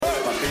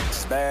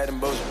bad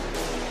and bullshit.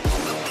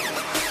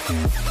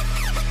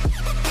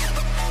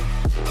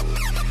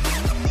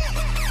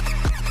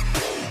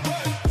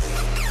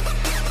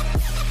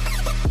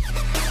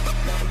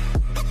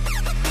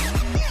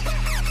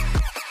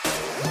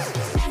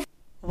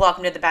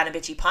 Welcome to the Bad and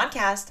Bitchy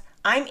podcast.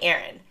 I'm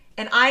Erin,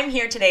 and I'm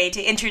here today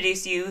to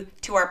introduce you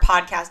to our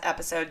podcast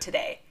episode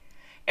today.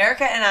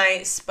 Erica and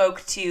I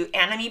spoke to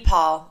Annamie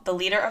Paul, the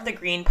leader of the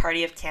Green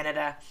Party of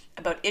Canada,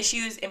 about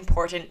issues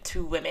important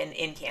to women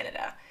in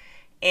Canada.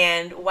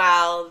 And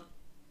while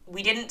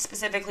we didn't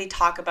specifically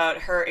talk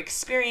about her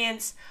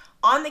experience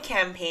on the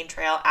campaign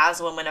trail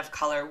as a woman of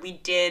color, we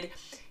did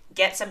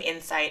get some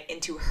insight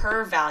into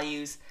her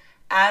values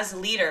as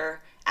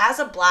leader, as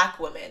a Black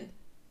woman,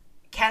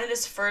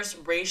 Canada's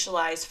first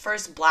racialized,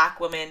 first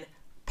Black woman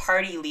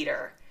party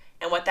leader,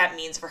 and what that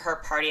means for her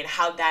party and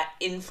how that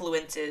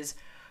influences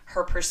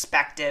her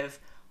perspective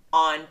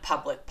on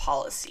public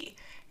policy.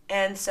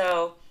 And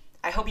so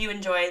I hope you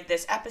enjoyed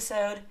this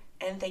episode,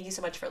 and thank you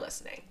so much for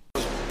listening.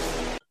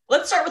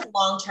 Let's start with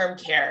long-term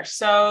care.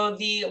 So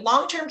the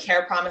long-term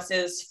care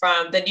promises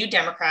from the New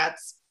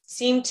Democrats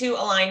seem to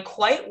align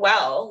quite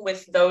well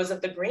with those of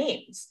the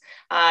Greens,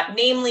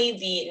 namely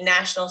the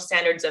national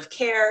standards of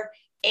care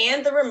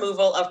and the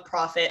removal of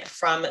profit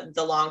from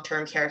the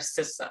long-term care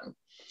system.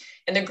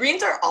 And the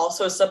Greens are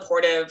also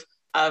supportive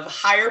of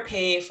higher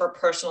pay for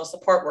personal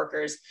support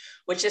workers,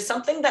 which is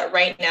something that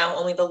right now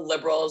only the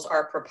Liberals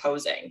are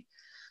proposing.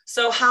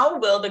 So how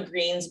will the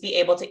Greens be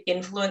able to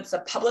influence the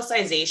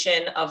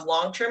publicization of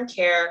long-term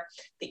care,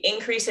 the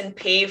increase in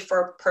pay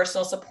for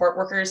personal support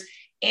workers,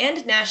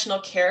 and national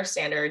care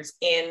standards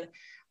in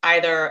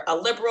either a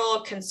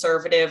Liberal,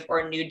 Conservative,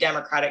 or New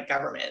Democratic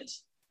government?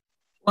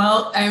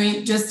 Well, I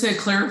mean, just to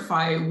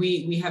clarify,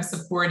 we have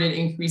supported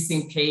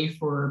increasing pay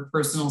for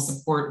personal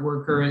support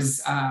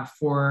workers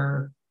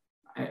for,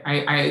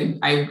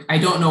 I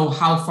don't know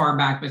how far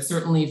back, but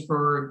certainly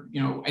for,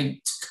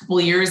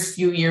 a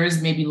few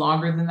years, maybe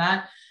longer than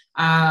that.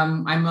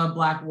 I'm a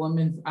Black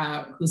woman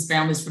whose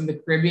family is from the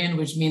Caribbean,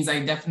 which means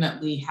I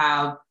definitely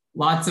have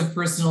lots of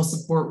personal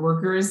support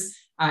workers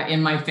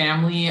in my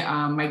family.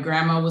 My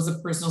grandma was a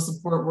personal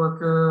support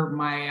worker.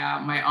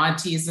 My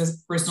auntie is a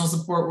personal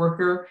support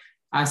worker.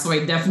 So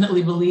I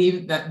definitely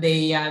believe that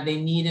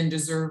they need and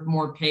deserve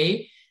more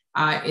pay.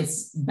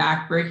 It's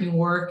backbreaking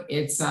work.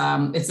 It's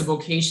a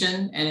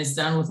vocation, and it's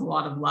done with a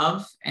lot of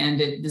love,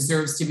 and it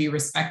deserves to be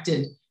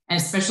respected. And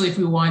especially if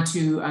we want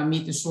to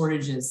meet the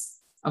shortages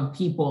of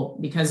people,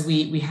 because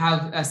we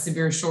have a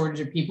severe shortage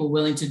of people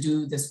willing to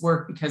do this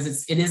work because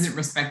it isn't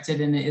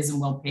respected and it isn't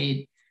well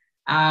paid.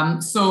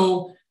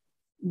 So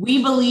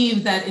we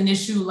believe that an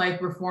issue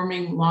like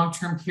reforming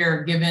long-term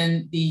care,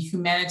 given the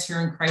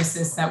humanitarian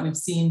crisis that we've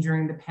seen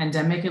during the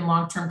pandemic in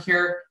long-term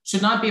care,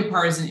 should not be a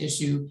partisan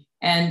issue.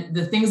 And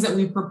the things that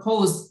we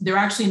proposed, they're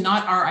actually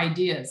not our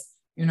ideas.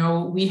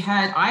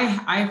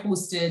 I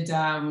hosted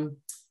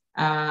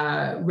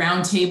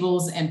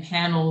roundtables and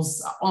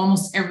panels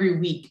almost every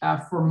week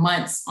for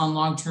months on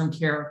long-term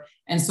care.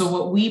 And so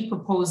what we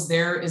propose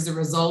there is a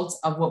result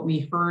of what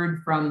we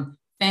heard from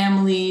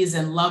families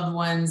and loved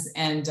ones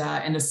and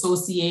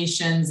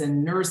associations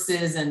and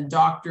nurses and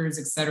doctors,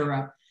 et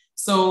cetera.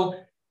 So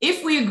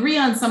if we agree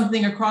on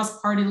something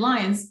across party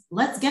lines,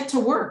 let's get to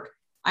work.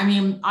 I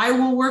mean, I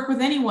will work with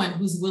anyone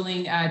who's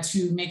willing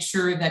to make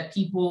sure that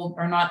people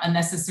are not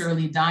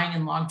unnecessarily dying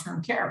in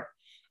long-term care.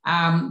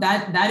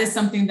 That is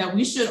something that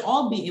we should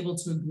all be able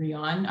to agree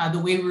on. The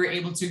way we were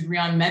able to agree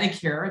on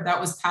Medicare, that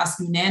was passed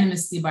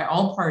unanimously by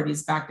all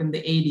parties back in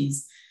the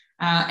 80s.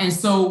 And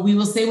so we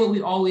will say what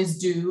we always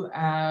do.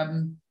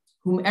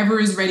 Whomever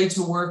is ready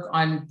to work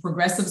on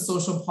progressive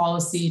social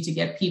policy to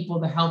get people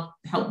the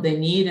help they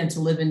need and to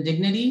live in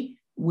dignity,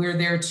 we're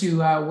there to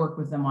work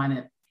with them on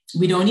it.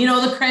 We don't need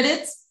all the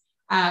credits.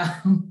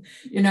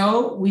 We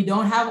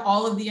don't have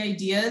all of the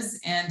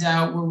ideas, and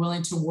we're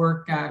willing to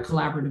work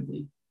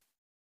collaboratively.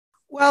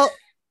 Well,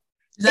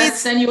 does that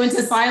send you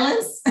into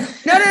silence?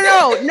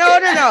 No.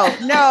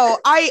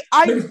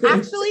 I'm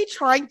actually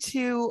trying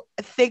to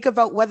think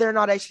about whether or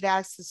not I should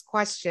ask this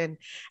question,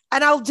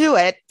 and I'll do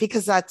it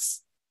because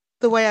that's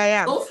the way I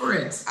am. Go for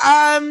it.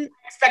 I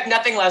expect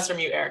nothing less from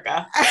you,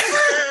 Erica.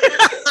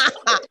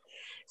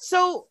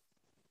 So,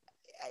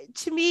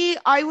 to me,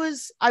 I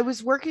was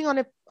working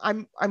on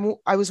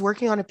I was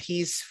working on a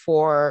piece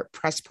for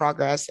Press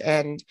Progress,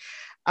 and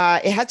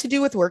it had to do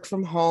with work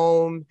from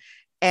home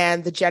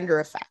and the gender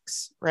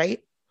effects, right?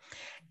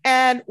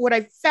 And what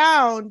I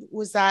found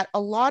was that a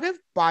lot of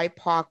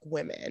BIPOC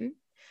women,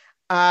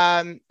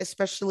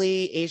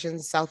 especially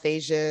Asians, South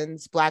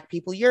Asians, Black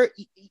people, you're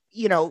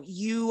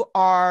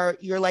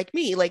like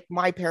me, like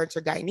my parents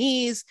are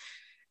Guyanese.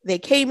 They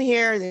came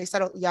here, they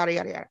settled, yada,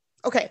 yada, yada.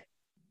 Okay.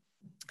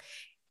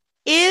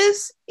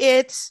 Is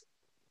it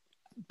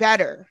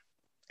better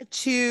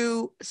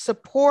to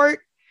support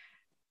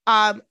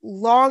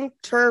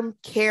long-term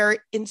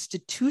care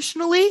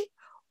institutionally,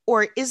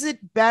 or is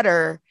it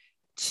better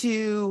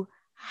to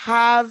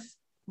have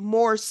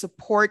more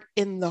support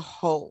in the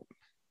home?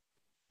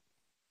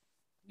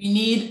 We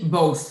need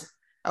both.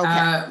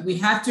 Okay.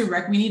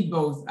 We need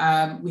both.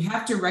 We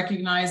have to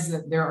recognize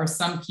that there are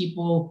some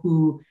people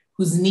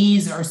whose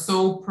needs are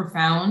so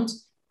profound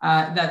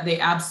that they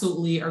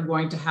absolutely are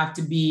going to have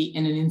to be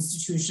in an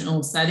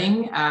institutional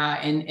setting,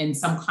 in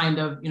some kind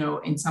of,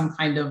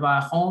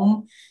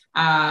 home.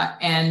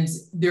 And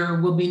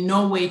there will be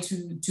no way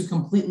to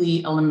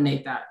completely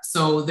eliminate that.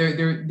 So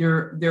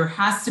there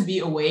has to be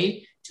a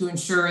way to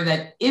ensure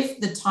that if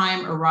the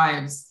time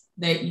arrives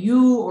that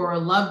you or a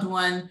loved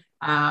one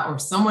or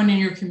someone in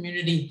your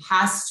community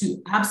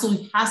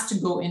absolutely has to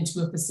go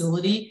into a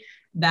facility,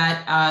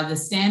 that the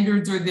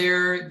standards are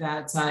there,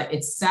 that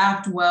it's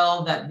staffed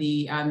well, that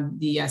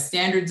the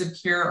standards of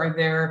care are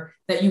there,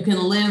 that you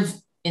can live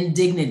in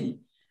dignity.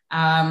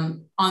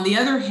 On the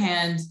other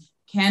hand,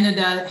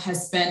 Canada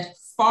has spent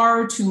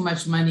far too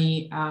much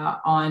money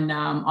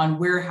on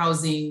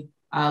warehousing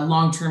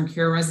long-term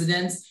care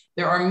residents.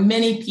 There are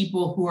many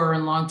people who are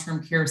in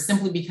long-term care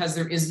simply because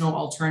there is no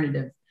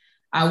alternative.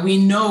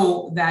 We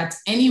know that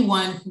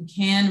anyone who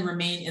can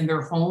remain in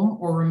their home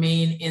or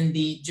remain in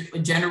the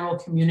general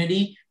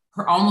community,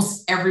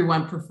 almost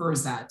everyone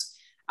prefers that.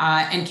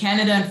 And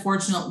Canada,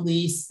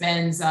 unfortunately,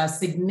 spends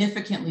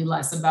significantly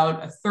less,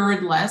 about a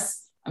third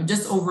less,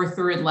 just over a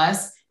third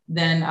less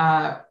than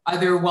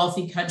other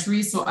wealthy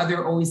countries, so other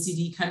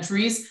OECD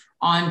countries,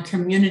 on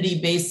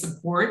community-based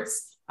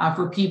supports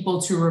for people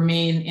to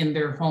remain in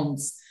their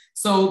homes.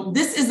 So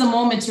this is the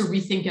moment to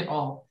rethink it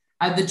all.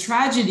 The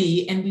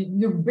tragedy, and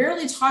we're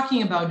barely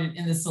talking about it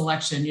in this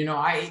election,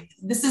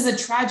 this is a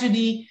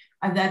tragedy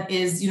that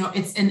is,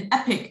 it's an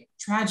epic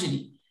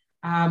tragedy.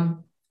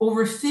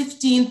 Over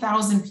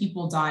 15,000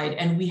 people died,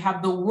 and we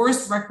have the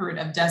worst record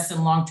of deaths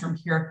in long-term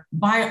care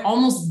by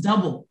almost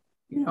double,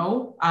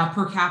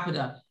 per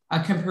capita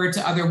compared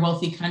to other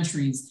wealthy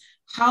countries.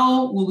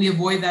 How will we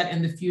avoid that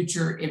in the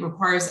future? It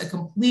requires a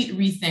complete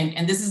rethink,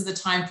 and this is the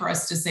time for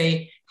us to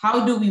say,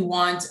 how do we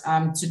want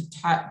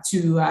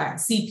to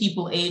see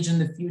people age in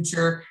the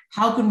future?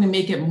 How can we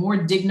make it more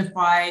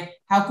dignified?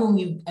 How can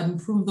we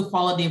improve the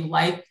quality of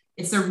life?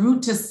 It's a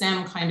root to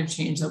stem kind of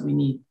change that we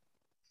need.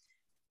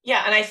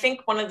 Yeah, and I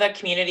think one of the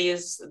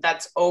communities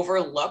that's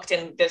overlooked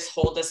in this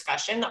whole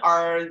discussion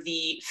are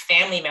the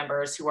family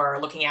members who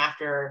are looking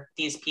after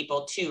these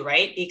people too,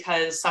 right?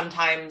 Because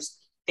sometimes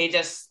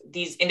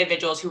these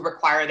individuals who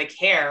require the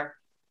care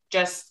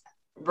just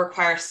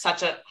require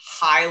such a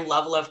high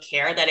level of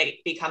care that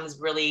it becomes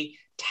really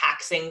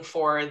taxing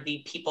for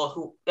the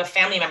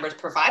family members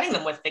providing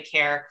them with the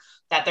care,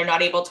 that they're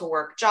not able to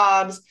work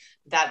jobs,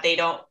 that they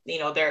don't,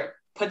 they're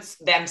puts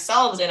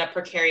themselves in a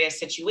precarious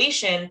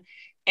situation,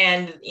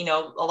 and,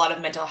 a lot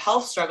of mental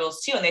health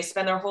struggles too. And they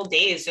spend their whole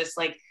days just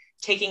like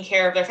taking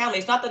care of their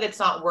families. Not that it's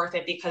not worth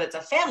it because it's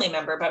a family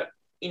member, but,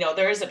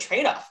 there is a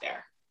trade-off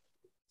there.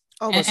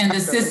 And the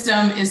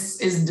system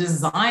is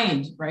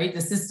designed, right?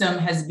 The system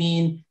has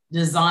been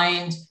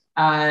designed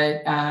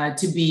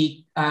to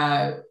be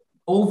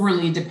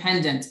overly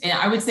dependent. And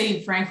I would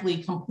say,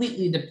 frankly,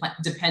 completely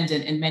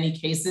dependent in many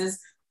cases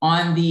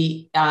on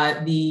the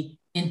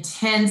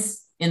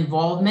intense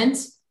involvement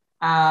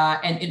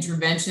and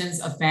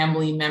interventions of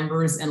family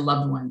members and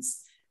loved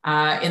ones.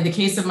 In the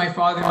case of my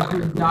father,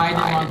 who died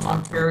in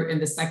long-term care in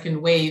the second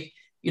wave,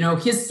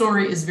 his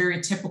story is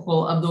very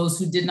typical of those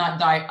who did not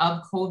die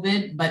of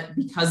COVID, but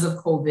because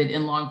of COVID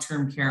in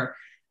long-term care.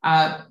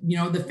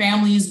 The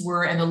families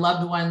and the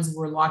loved ones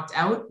were locked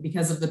out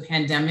because of the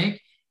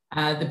pandemic.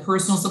 The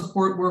personal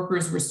support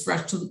workers were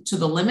stretched to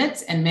the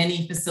limits, and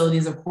many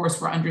facilities, of course,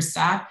 were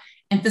understaffed.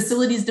 And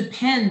facilities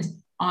depend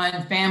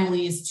on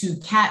families to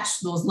catch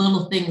those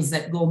little things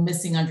that go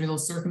missing under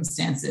those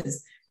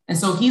circumstances. And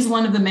so he's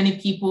one of the many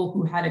people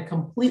who had a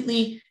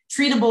completely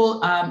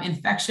treatable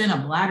infection, a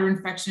bladder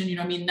infection,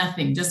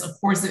 nothing, just a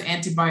course of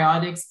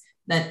antibiotics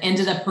that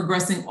ended up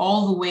progressing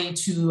all the way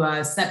to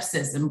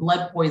sepsis and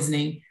blood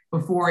poisoning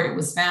before it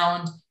was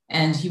found.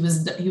 And he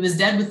was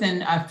dead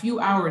within a few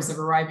hours of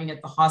arriving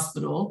at the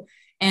hospital.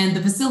 And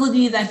the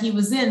facility that he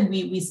was in,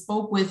 we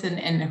spoke with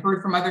and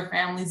heard from other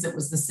families that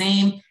was the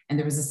same. And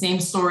there was the same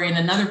story in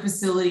another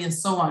facility and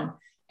so on.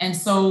 And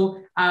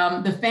so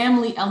the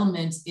family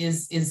element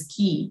is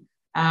key.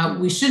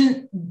 We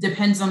shouldn't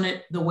depend on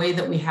it the way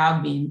that we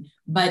have been,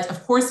 but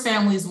of course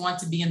families want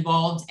to be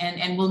involved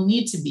and will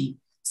need to be.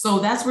 So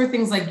that's where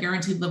things like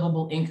guaranteed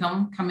livable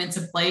income come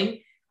into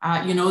play.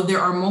 There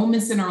are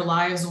moments in our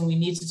lives when we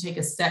need to take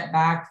a step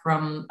back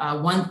from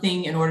one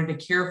thing in order to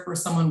care for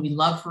someone we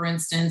love, for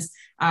instance.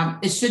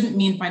 It shouldn't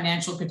mean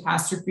financial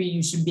catastrophe.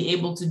 You should be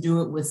able to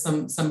do it with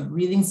some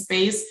breathing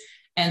space.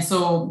 And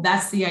so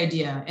that's the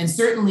idea. And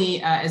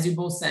certainly, as you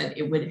both said,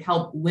 it would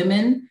help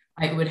women.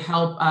 It would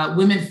help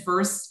women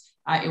first.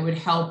 It would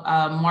help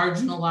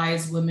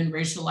marginalized women,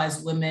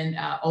 racialized women,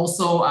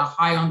 also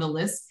high on the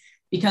list.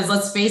 Because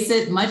let's face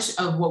it, much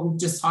of what we've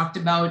just talked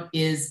about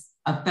is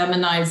a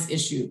feminized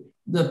issue.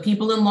 The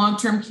people in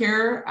long-term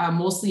care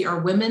mostly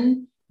are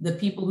women. The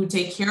people who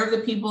take care of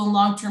the people in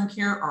long-term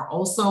care are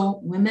also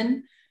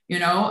women. They're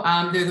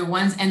the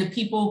ones, and the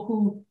people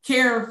who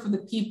care for the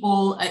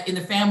people in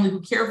the family who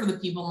care for the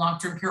people in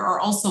long-term care are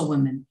also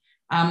women.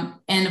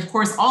 And of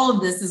course, all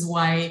of this is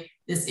why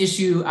this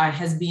issue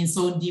has been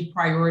so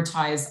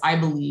deprioritized, I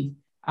believe,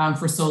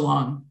 for so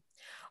long.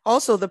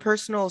 Also, the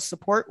personal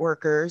support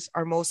workers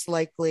are most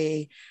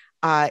likely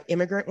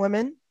immigrant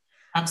women,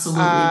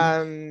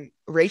 Absolutely.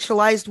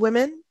 Racialized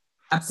women,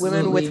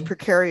 women with Absolutely.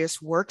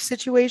 precarious work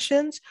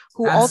situations,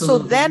 who also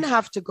then Absolutely.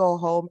 have to go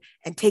home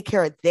and take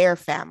care of their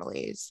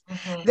families.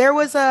 Mhm. There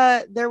was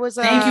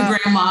Thank you, a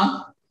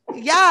Grandma.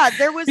 yeah,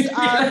 there was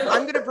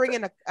I'm going to bring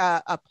in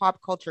a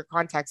pop culture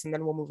context and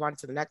then we'll move on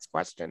to the next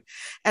question.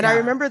 And I Yeah.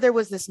 remember there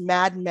was this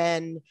Mad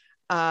Men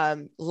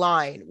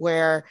line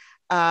where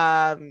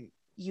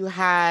you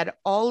had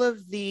all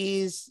of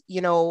these,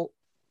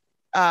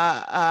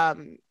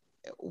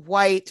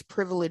 white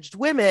privileged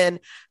women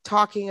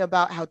talking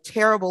about how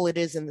terrible it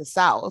is in the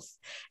South.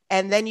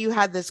 And then you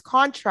had this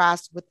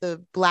contrast with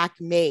the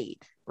Black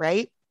maid,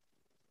 right?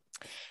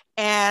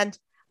 And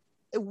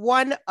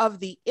one of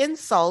the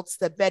insults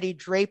that Betty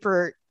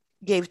Draper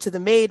gave to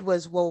the maid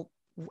was, well,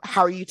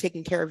 how are you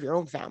taking care of your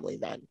own family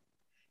then?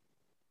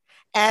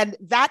 And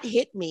that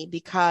hit me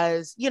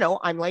because,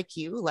 I'm like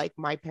you, like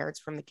my parents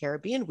from the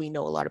Caribbean. We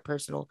know a lot of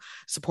personal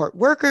support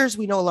workers.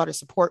 We know a lot of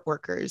support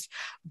workers,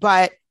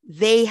 but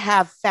they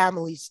have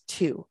families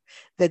too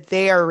that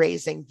they are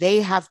raising. They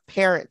have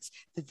parents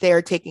that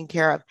they're taking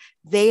care of.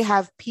 They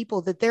have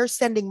people that they're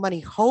sending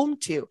money home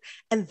to.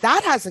 And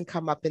that hasn't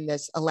come up in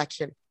this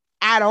election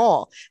at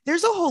all.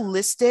 There's a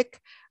holistic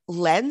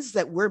lens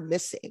that we're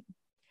missing.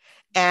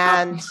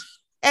 And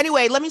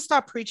anyway, let me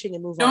stop preaching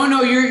and move on.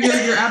 No, you're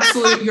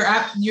absolutely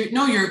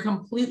you're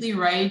completely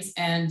right.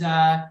 And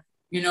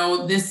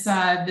this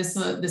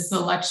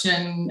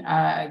election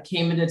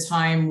came at a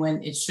time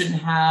when it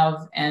shouldn't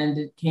have, and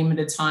it came at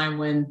a time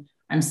when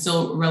I'm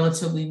still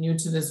relatively new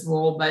to this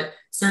role. But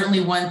certainly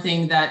one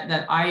thing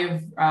that I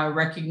have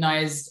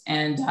recognized,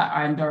 and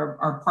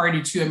our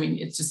party too. I mean,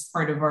 it's just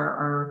part of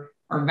our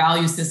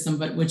value system,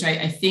 but which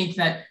I think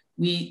that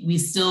we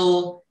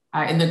still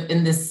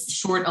in this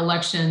short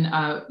election,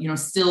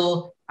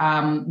 still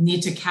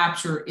need to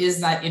capture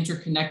is that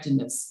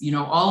interconnectedness.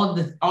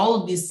 All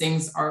of these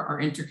things are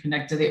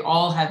interconnected. They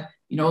all have,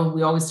 we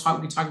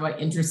talk about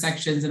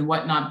intersections and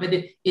whatnot, but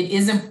it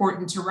is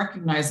important to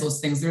recognize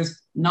those things.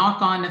 There's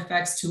knock-on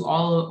effects to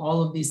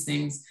all of these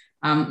things.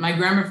 My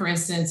grandma, for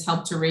instance,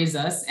 helped to raise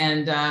us,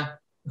 and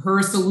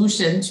her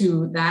solution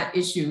to that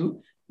issue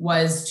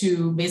was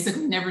to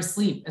basically never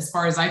sleep, as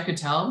far as I could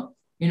tell.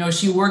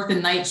 She worked the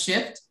night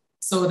shift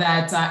so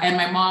that, and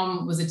my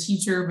mom was a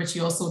teacher, but she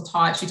also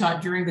taught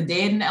during the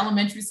day in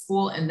elementary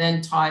school and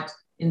then taught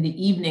in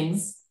the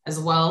evenings as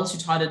well. She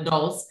taught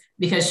adults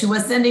because she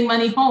was sending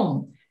money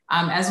home,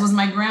 as was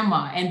my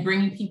grandma, and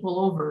bringing people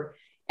over.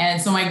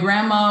 And so my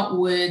grandma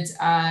would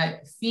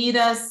feed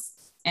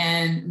us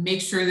and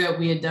make sure that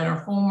we had done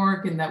our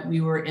homework and that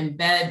we were in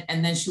bed.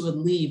 And then she would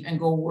leave and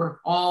go work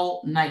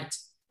all night.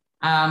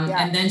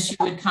 And then she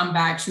would come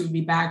back. She would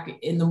be back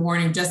in the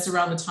morning, just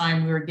around the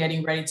time we were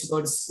getting ready to go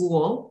to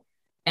school,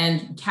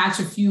 and catch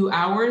a few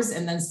hours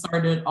and then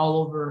start it all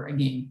over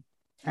again.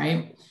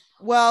 Right.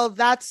 Well,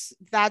 that's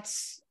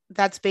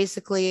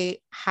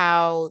basically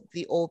how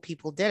the old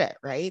people did it,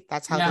 right?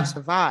 That's how they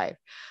survived.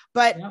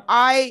 But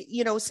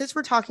since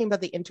we're talking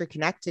about the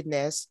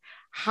interconnectedness,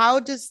 how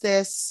does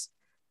this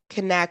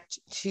connect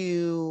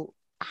to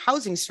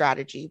housing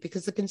strategy?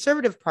 Because the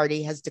Conservative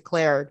Party has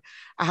declared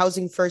a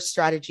housing first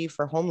strategy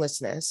for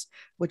homelessness,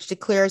 which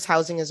declares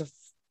housing as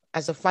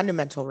a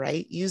fundamental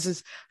right,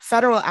 uses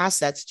federal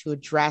assets to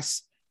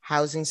address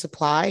housing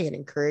supply, and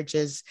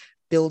encourages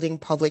building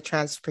public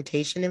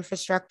transportation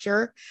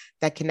infrastructure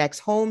that connects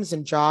homes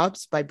and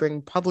jobs by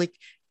bringing public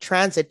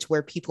transit to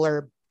where people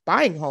are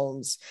buying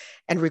homes,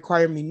 and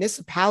require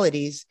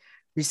municipalities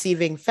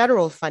receiving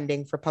federal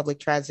funding for public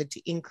transit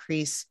to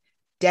increase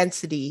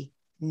density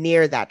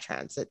near that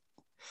transit.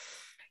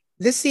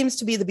 This seems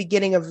to be the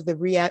beginning of the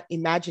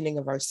reimagining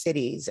of our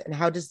cities. And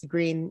how does the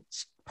Green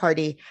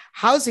Party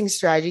housing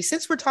strategy,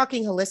 since we're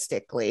talking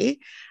holistically,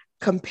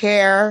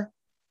 compare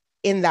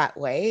in that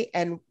way?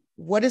 And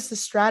what is the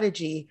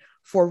strategy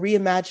for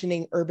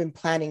reimagining urban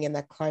planning in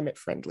that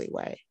climate-friendly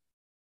way?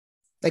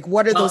 Like,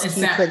 what are those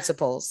key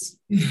principles?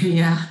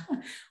 Yeah.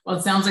 Well,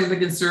 it sounds like the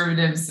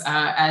Conservatives,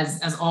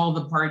 as all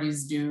the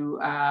parties do,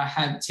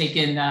 have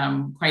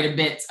taken quite a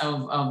bit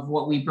of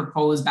what we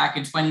proposed back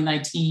in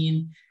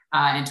 2019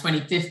 and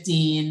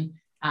 2015.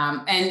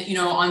 And,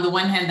 on the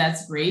one hand,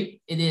 that's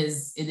great. It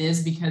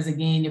is because,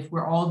 again, if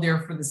we're all there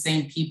for the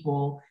same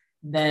people,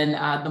 then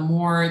the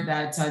more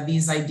that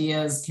these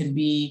ideas can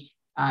be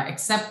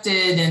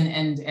accepted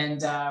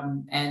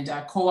and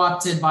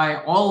co-opted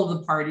by all of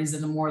the parties,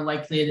 and the more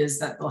likely it is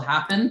that they'll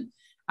happen.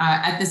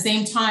 At the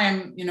same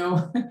time,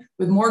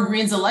 with more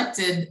Greens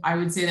elected, I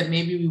would say that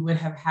maybe we would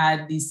have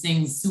had these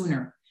things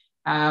sooner,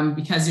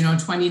 because in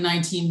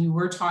 2019 we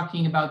were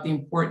talking about the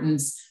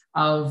importance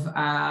of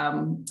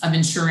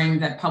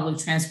ensuring that public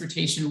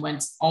transportation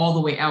went all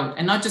the way out,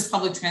 and not just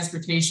public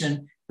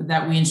transportation, but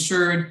that we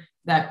ensured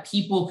that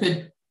people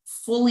could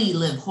fully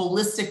live,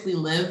 holistically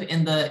live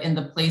in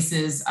the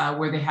places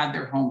where they had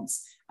their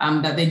homes.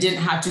 that they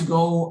didn't have to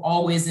go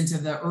always into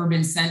the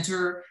urban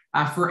center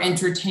for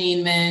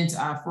entertainment,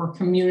 for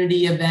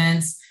community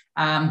events,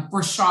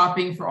 for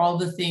shopping, for all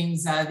the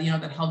things, that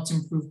help to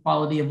improve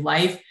quality of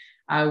life.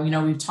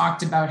 We've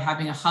talked about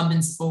having a hub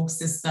and spoke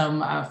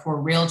system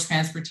for rail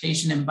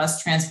transportation and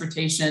bus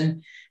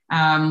transportation.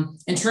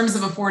 In terms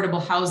of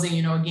affordable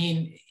housing,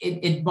 again,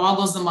 it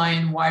boggles the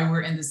mind why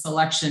we're in this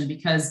election,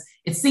 because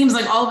it seems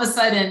like all of a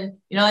sudden,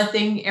 that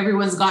thing,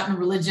 everyone's gotten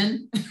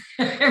religion.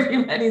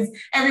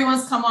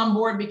 everyone's come on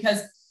board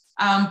because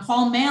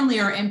Paul Manley,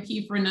 our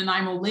MP for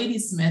Nanaimo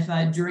Ladysmith,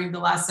 during the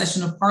last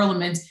session of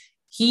Parliament,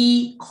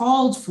 he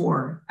called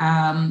for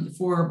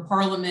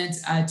Parliament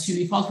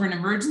he called for an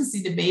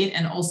emergency debate,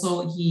 and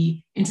also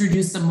he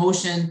introduced a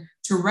motion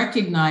to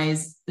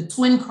recognize the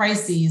twin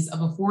crises of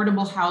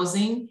affordable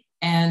housing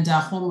and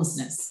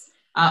homelessness,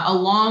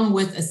 along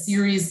with a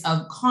series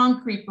of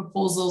concrete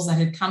proposals that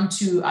had come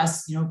to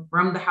us,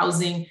 from the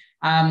housing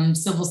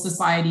civil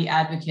society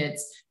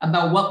advocates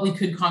about what we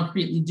could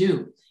concretely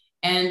do.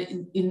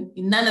 And in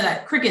none of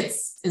that,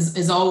 crickets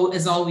is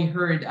all we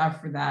heard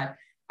for that.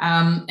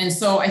 And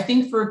so I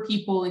think for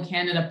people in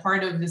Canada,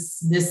 part of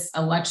this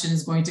election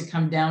is going to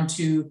come down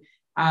to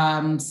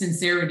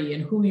sincerity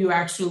and who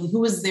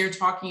is there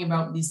talking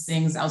about these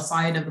things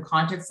outside of the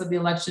context of the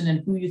election,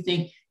 and who you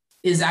think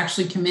is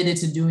actually committed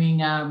to doing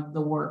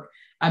the work,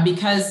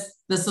 because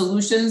the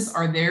solutions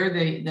are there.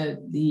 They're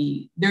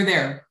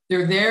there.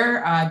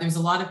 There's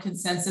a lot of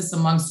consensus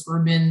amongst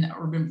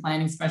urban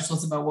planning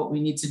specialists about what we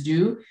need to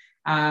do.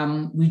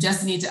 We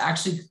just need to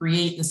actually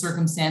create the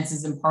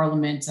circumstances in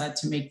Parliament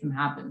to make them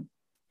happen.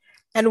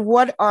 And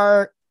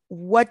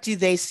what do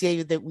they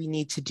say that we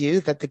need to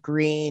do that the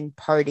Green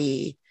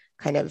Party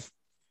kind of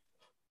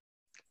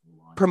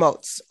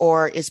promotes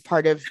or is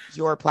part of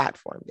your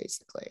platform,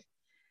 basically?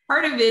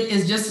 Part of it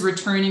is just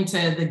returning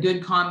to the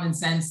good common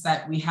sense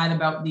that we had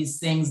about these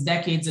things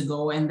decades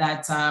ago, and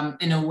that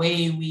in a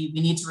way we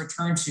need to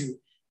return to.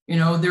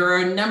 There are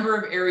a number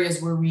of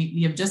areas where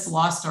we have just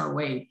lost our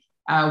way,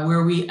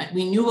 where we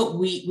knew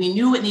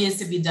what needed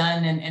to be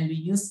done, and we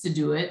used to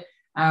do it.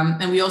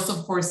 And we also,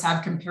 of course,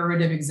 have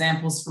comparative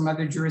examples from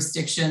other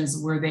jurisdictions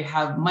where they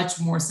have much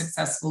more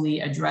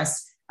successfully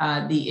addressed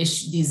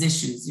these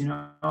issues,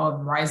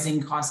 of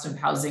rising cost of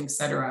housing, et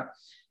cetera.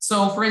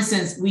 So, for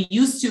instance, we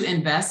used to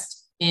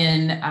invest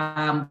in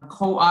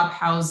co-op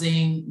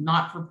housing,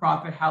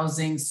 not-for-profit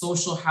housing,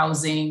 social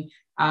housing,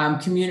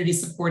 community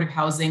supportive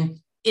housing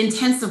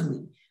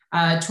intensively.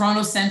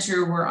 Toronto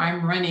Centre, where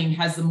I'm running,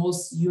 has the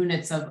most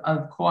units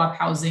of co-op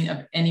housing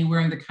of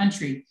anywhere in the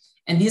country.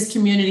 And these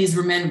communities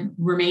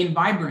remain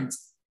vibrant,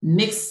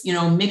 mixed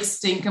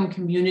income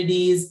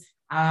communities,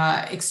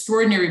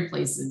 extraordinary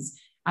places.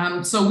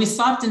 So we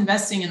stopped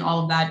investing in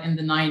all of that in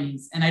the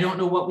 90s. And I don't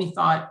know what we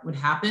thought would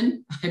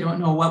happen. I don't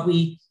know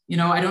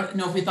I don't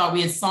know if we thought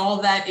we had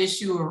solved that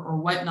issue or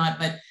whatnot,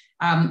 but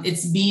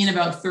it's been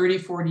about 30,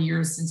 40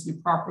 years since we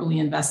properly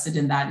invested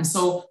in that. And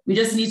so we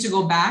just need to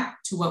go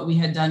back to what we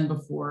had done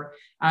before.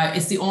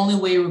 It's the only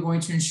way we're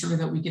going to ensure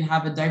that we can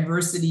have a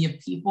diversity of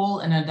people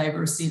and a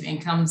diversity of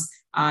incomes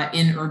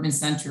in urban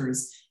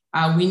centers.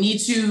 We need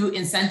to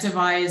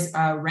incentivize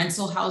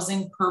rental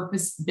housing,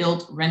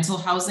 purpose-built rental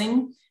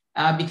housing,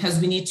 because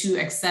we need to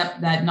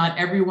accept that not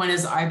everyone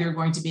is either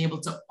going to be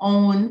able to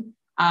own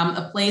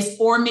a place,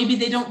 or maybe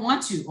they don't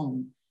want to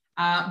own.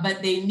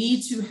 But they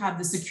need to have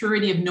the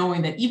security of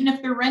knowing that even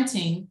if they're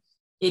renting,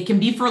 it can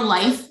be for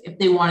life if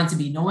they want it to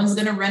be. No one's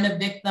going to rent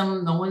evict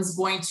them. No one's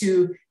going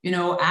to,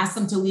 ask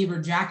them to leave or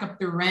jack up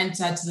their rent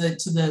to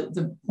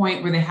the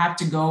point where they have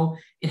to go.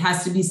 It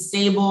has to be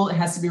stable. It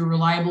has to be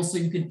reliable, so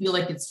you can feel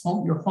like it's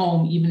your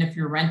home, even if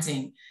you're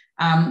renting.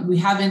 We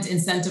haven't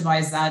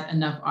incentivized that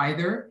enough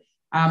either.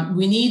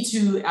 We need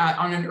to,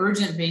 on an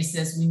urgent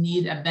basis, we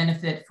need a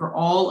benefit for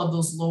all of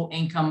those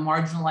low-income,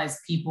 marginalized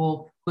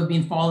people who have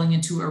been falling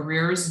into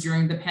arrears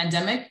during the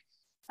pandemic.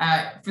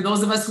 For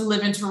those of us who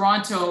live in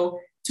Toronto,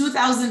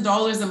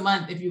 $2,000 a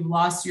month if you've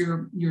lost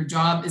your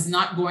job is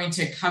not going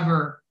to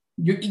cover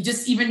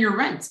even your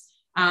rent.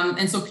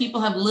 And so people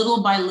have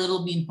little by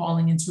little been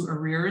falling into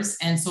arrears.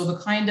 And so the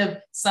kind of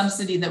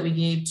subsidy that we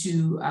gave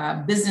to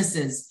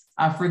businesses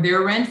for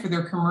their rent, for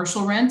their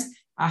commercial rent,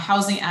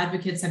 housing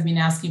advocates have been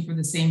asking for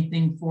the same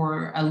thing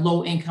for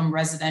low-income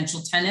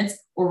residential tenants,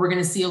 or we're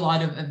going to see a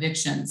lot of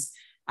evictions.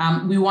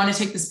 We want to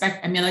take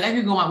I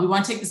could go on. We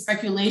want to take the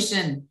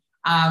speculation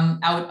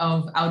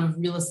out of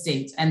real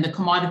estate, and the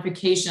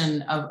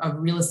commodification of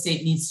real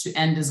estate needs to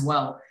end as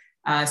well,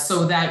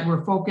 so that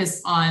we're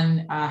focused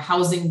on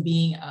housing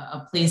being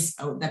a place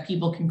that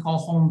people can call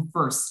home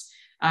first.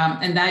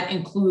 And that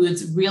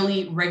includes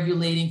really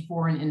regulating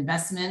foreign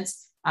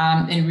investments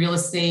in real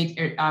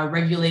estate,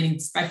 regulating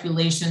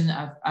speculation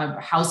of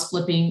house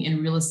flipping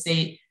in real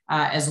estate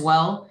as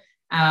well.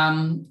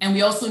 And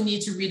we also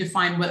need to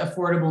redefine what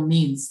affordable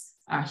means.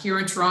 Here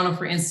in Toronto,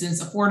 for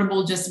instance,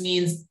 affordable just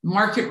means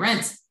market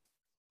rent.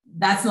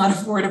 That's not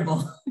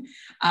affordable.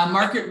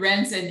 Market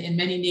rents in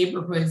many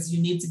neighborhoods,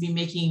 you need to be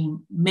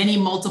making many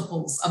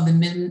multiples of the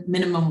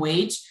minimum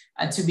wage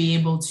to be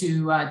able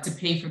to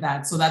pay for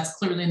that. So that's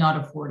clearly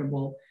not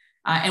affordable.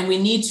 And we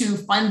need to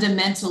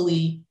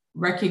fundamentally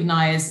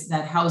recognize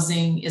that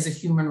housing is a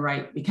human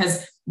right,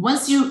 because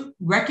once you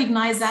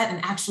recognize that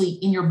and actually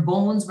in your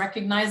bones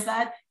recognize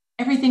that,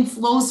 everything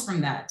flows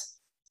from that.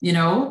 You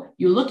know,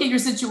 you look at your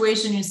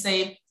situation, you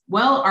say,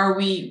 well, are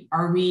we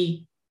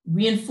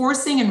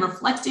reinforcing and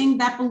reflecting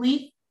that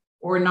belief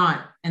or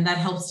not? And that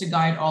helps to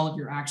guide all of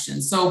your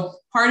actions. So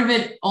part of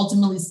it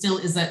ultimately still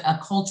is a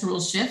cultural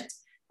shift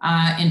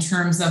in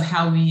terms of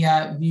how we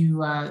view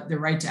the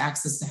right to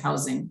access to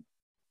housing.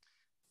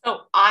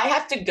 So I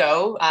have to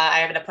go. I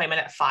have an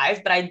appointment at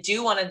 5, but I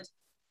do want to,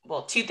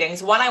 well, two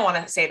things. One, I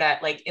want to say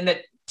that like in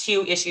the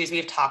two issues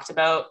we've talked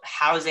about,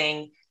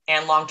 housing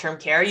and long-term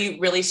care, you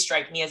really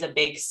strike me as a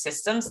big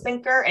systems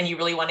thinker, and you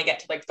really want to get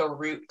to like the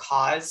root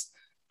cause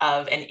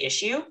of an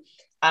issue,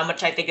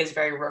 which I think is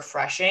very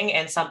refreshing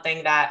and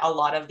something that a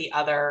lot of the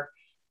other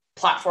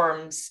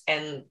platforms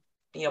and,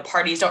 you know,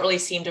 parties don't really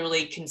seem to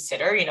really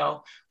consider. You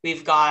know,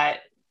 we've got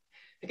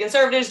the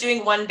Conservatives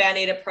doing one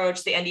Band-Aid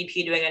approach, the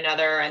NDP doing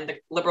another, and the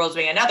Liberals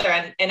doing another.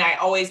 And I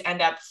always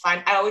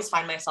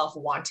find myself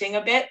wanting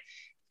a bit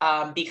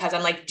because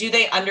I'm like, do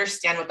they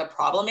understand what the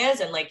problem is?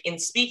 And like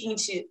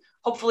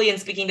hopefully in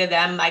speaking to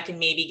them, I can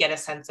maybe get a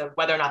sense of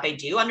whether or not they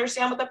do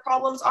understand what the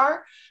problems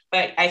are.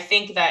 But I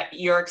think that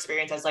your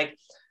experience as like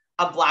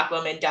a Black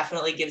woman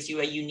definitely gives you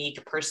a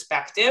unique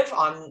perspective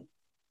on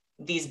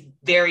these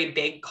very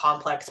big,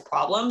 complex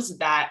problems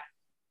that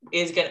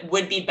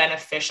would be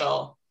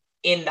beneficial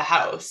in the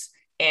House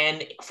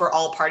and for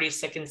all parties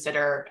to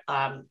consider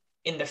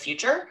in the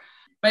future.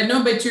 But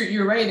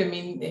you're right. I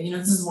mean, you know,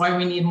 this is why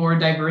we need more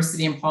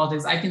diversity in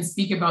politics. I can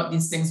speak about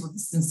these things with the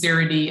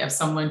sincerity of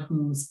someone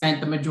who spent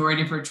the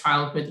majority of her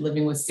childhood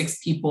living with 6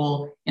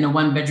 people in a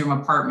 1-bedroom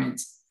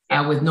apartment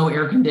with no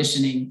air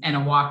conditioning and a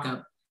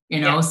walk-up.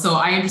 You know, so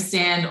I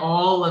understand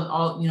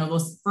all, you know,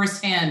 those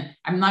firsthand.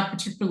 I'm not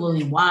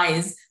particularly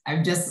wise.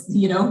 I've just,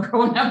 you know,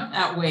 grown up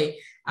that way.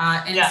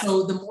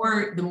 So the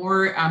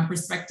more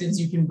perspectives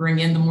you can bring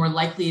in, the more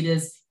likely it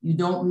is you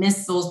don't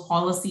miss those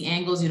policy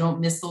angles, you don't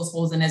miss those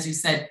holes. And as you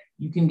said,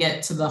 you can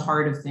get to the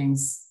heart of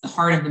things, the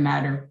heart of the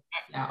matter.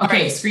 Yeah.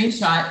 Okay, right.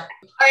 Screenshot. All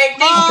right,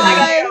 thank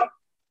you.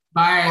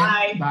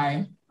 Bye.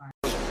 Bye.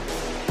 Bye.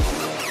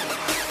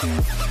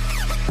 Bye.